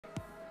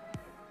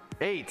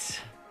8,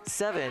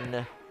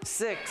 7,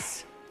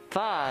 6,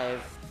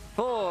 5,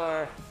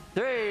 4,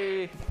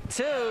 3,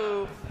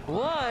 2,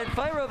 1.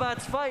 Fight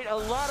robots fight. A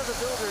lot of the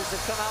builders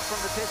have come out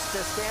from the pits to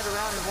stand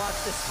around and watch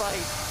this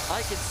fight. I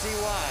can see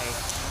why.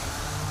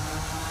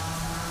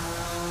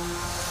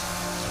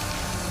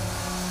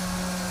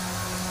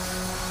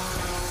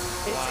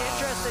 It's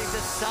interesting,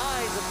 the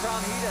size of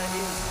Pramheda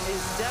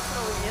is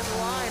definitely in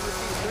line with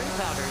these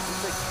 3-pounders.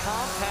 It's a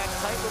compact,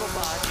 tight little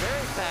bot,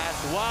 very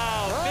fast.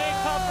 Wow, big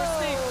pump for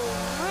Smee.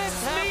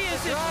 Smee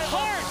is in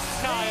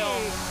parts, Kyle.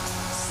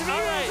 Smee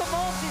is a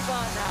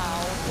multi-bot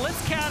now.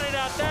 Let's count it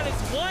out. That is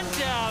 1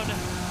 down.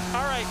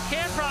 All right,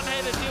 can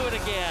Pramheda do it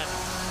again?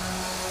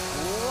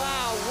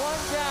 Wow, 1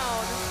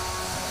 down.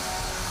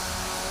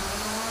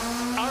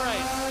 All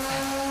right.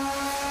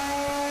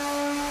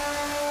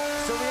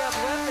 So we have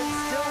weapons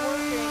still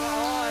working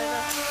on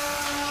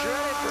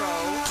Shredded Bro.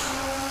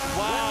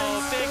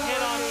 Wow, big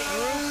hit on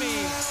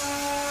Droopy.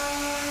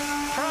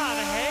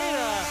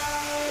 Pramheda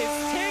is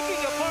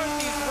taking apart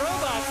these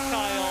robots,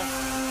 Kyle.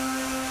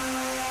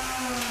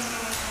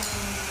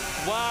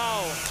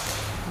 Wow.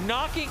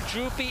 Knocking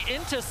Droopy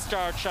into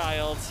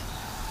Starchild.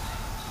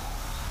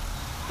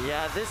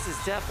 Yeah, this is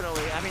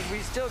definitely, I mean,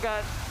 we've still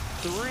got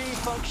 3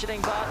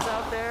 functioning bots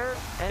out there.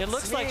 And It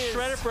looks like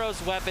Shredded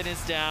Bro's weapon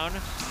is down.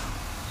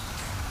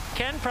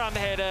 Can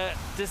Pramheda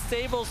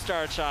disable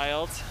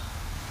Starchild?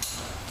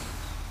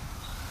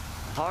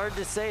 Hard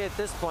to say at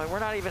this point. We're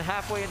not even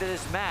halfway into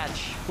this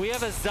match. We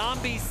have a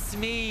zombie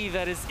Smee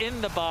that is in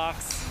the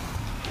box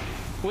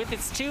with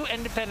its 2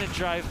 independent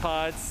drive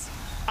pods.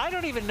 I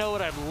don't even know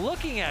what I'm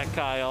looking at,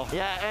 Kyle.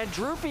 Yeah, and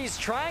Droopy's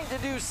trying to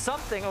do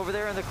something over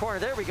there in the corner.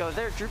 There we go.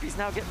 There, Droopy's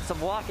now getting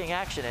some walking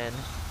action in.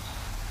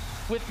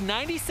 With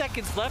 90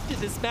 seconds left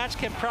in this match,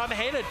 can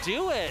Pramheda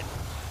do it?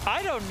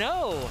 I don't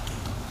know.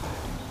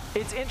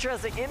 It's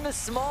interesting. In the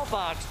small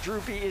box,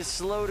 Droopy is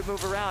slow to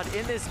move around.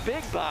 In this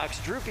big box,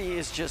 Droopy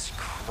is just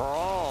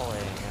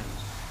crawling.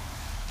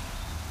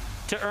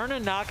 To earn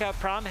a knockout,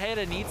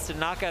 Pramheda needs to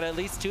knock out at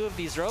least 2 of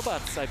these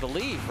robots, I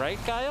believe. Right,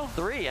 Kyle?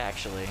 3,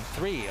 actually.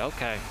 3,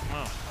 okay.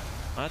 Oh,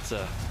 that's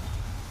a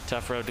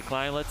tough road to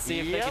climb. Let's see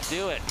if they can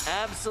do it.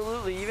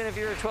 Absolutely. Even if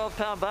you're a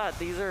 12-pound bot,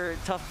 these are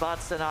tough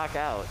bots to knock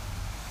out.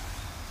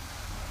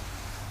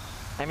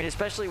 I mean,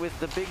 especially with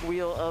the big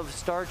wheel of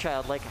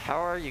Starchild, like, how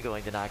are you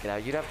going to knock it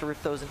out? You'd have to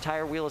rip those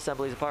entire wheel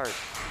assemblies apart.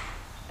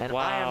 And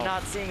I am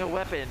not seeing a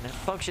weapon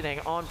functioning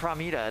on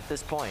Pramheda at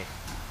this point.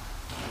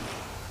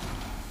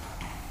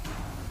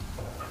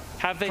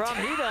 Have they?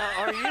 Pramheda,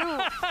 are you?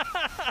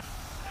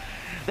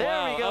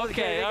 There we go.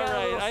 Okay, all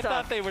right. I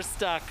thought they were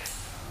stuck.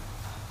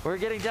 We're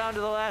getting down to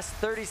the last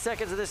 30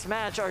 seconds of this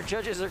match. Our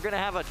judges are going to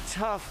have a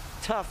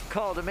tough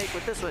call to make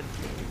with this one.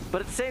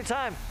 But at the same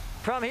time,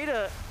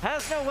 Pramheda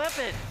has no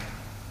weapon.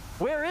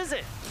 Where is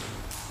it?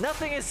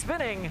 Nothing is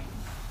spinning.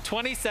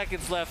 20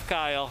 seconds left,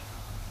 Kyle.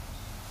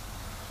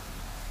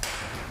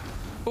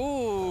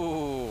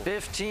 Ooh.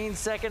 15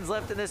 seconds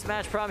left in this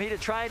match. Pramheda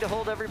trying to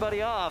hold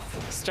everybody off.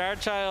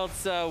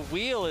 Starchild's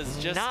wheel is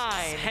just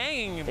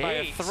hanging by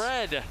a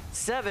thread.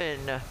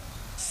 7,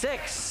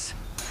 6,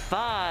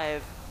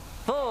 5,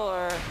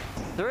 4,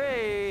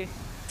 3,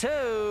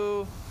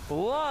 2,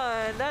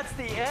 1. That's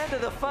the end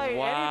of the fight.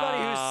 Wow.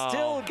 Anybody who's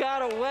still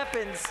got a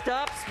weapon,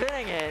 stop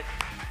spinning it.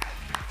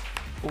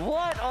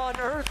 What on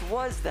earth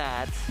was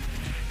that?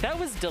 That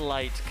was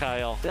delight,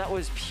 Kyle. That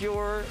was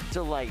pure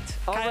delight.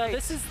 All Kyle, right.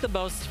 this is the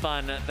most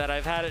fun that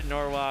I've had at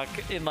Norwalk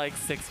in like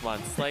 6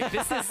 months. Like,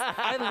 this is,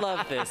 I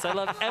love this. I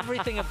love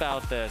everything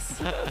about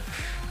this.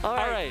 All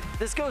right.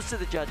 This goes to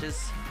the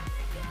judges.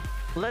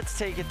 Let's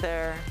take it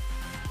there.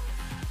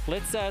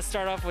 Let's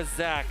start off with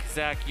Zach.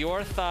 Zach,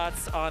 your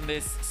thoughts on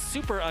this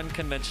super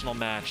unconventional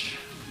match?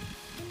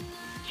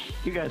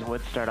 You guys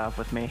would start off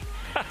with me.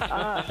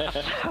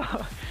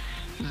 So,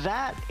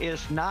 that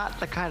is not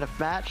the kind of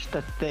match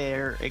that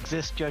there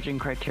exist judging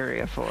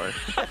criteria for.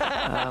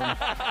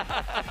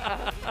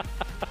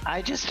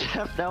 I just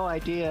have no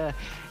idea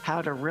how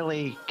to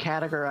really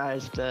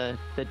categorize the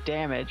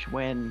damage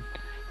when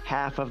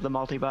half of the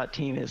multibot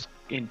team is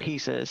in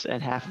pieces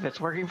and half of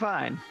it's working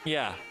fine.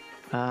 Yeah.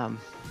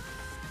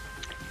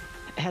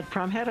 Had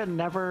Pramheda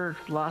never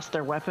lost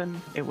their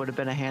weapon, it would have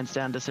been a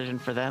hands-down decision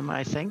for them,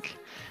 I think.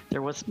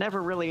 There was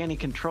never really any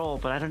control,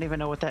 but I don't even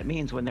know what that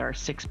means when there are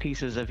 6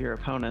 pieces of your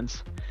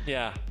opponents.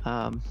 Yeah.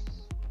 I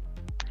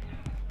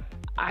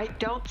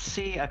don't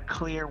see a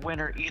clear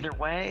winner either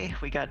way.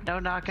 We got no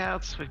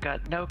knockouts, we've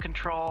got no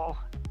control.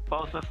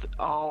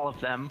 All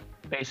of them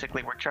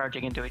basically were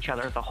charging into each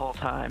other the whole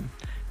time,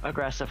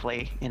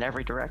 aggressively in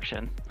every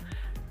direction.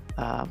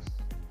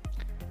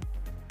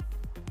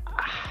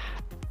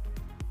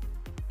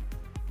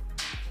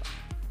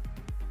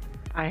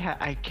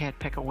 I can't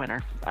pick a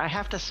winner. I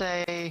have to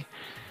say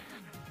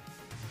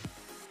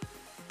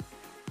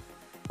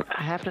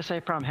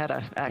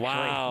Pramheda,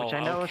 actually, which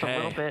I know is a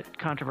little bit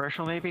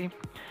controversial maybe,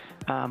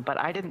 but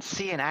I didn't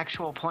see an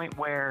actual point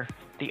where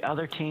the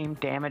other team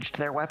damaged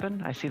their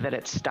weapon. I see that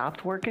it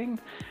stopped working,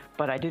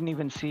 but I didn't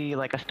even see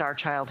like a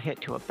Starchild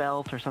hit to a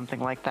belt or something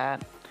like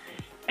that.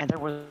 And there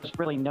was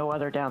really no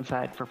other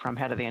downside for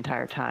Pramheda the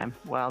entire time.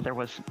 While there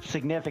was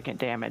significant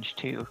damage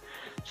to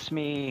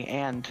Smee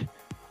and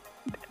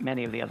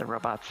many of the other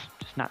robots,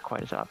 just not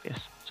quite as obvious.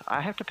 So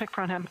I have to pick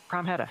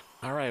Pramheda.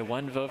 All right,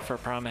 1 vote for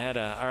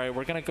Pramheda. All right,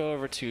 we're going to go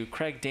over to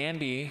Craig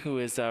Danby, who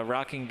is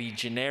rocking the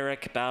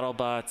generic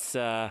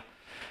BattleBots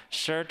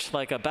shirt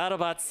like a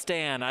BattleBot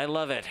stan. I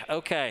love it.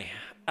 Okay.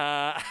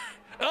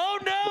 Oh,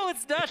 no,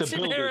 it's not It's a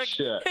builder generic.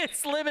 shirt.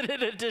 It's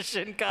limited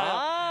edition,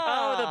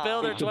 Kyle. Oh, the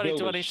Builder It's a builder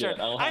 2020 shirt. shirt,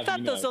 I'll I have thought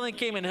you those know. only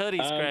came in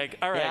hoodies, Craig.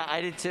 All right. Yeah,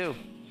 I did too.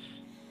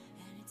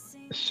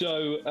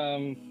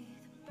 So,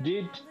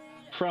 did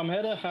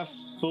Pramheda have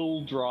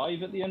full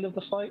drive at the end of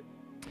the fight?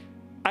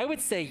 I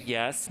would say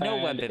yes. No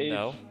And weapon, if-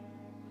 though.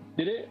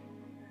 Did it?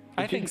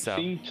 I think so. It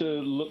didn't seem to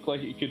look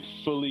like it could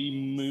fully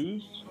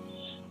move.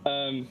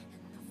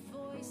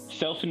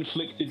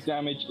 Self-inflicted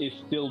damage is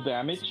still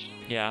damage.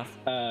 Yeah.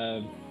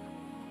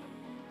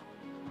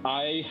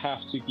 I have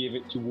to give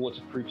it to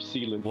waterproof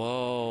sealant.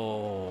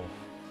 Whoa.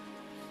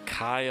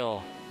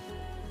 Kyle.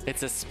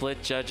 It's a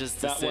split judge's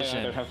That way I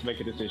decision. don't have to make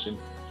a decision.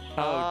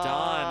 Oh,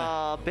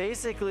 Don.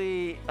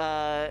 Basically,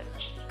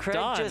 Craig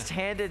Don. just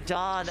handed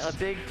Don a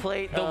big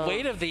plate The of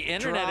weight of the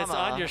internet is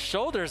drama. on your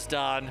shoulders,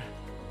 Don.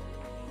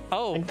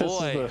 Oh, I think this is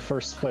boy. the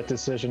first split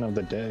decision of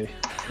the day.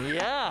 Yeah,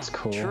 That's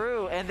cool.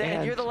 true. And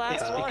then you're the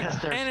last it's one. because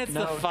there's And it's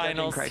no the judging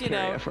finals, you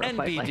criteria know, for a fight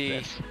like NBD.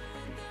 this.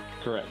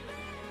 Correct.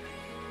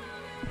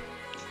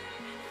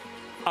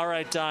 All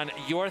right, Don,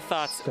 your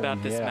thoughts So,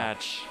 about this yeah.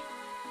 match.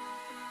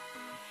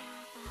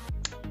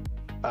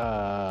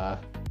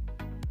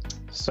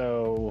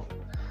 So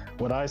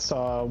what I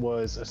saw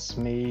was a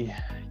Smee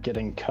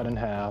getting cut in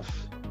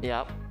half,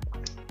 Yep.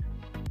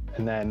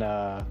 and then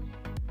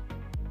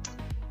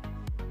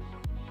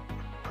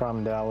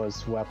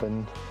Pramheda's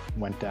weapon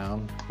went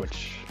down,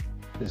 which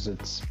is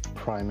its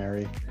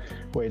primary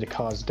way to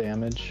cause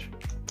damage.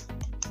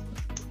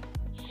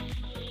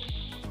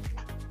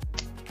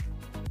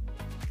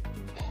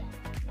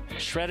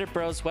 Shredded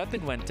Bro's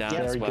weapon went down Yeah,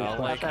 as very good well.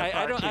 point. Like That I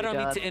part don't too, need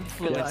Don. to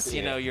influence, Yes.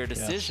 you know, your Yes.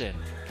 decision.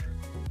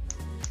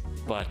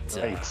 But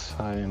Right,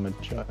 I am a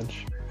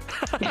judge.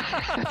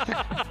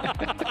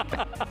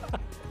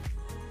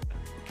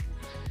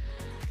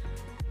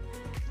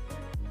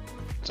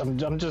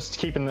 I'm just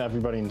keeping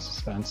everybody in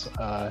suspense.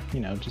 You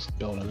know, just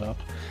build it up.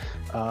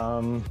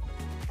 I'm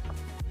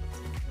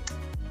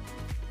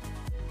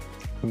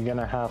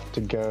gonna have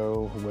to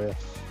go with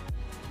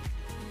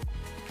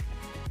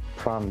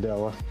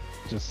Pramheda.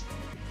 Just,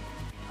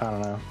 I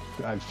don't know.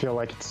 I feel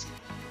like it's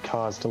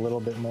caused a little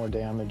bit more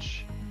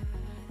damage.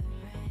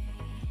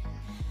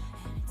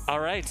 all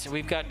right,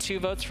 we've got 2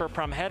 votes for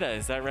Pramheda.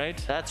 Is that right?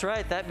 That's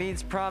right. That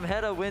means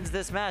Pramheda wins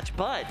this match,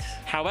 but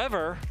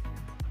However,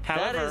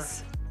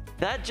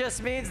 that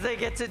just means they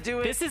get to do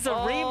it. This is a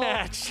all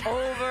rematch.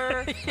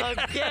 over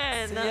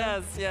Yes, again.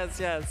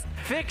 yes.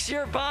 Fix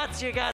your bots. You got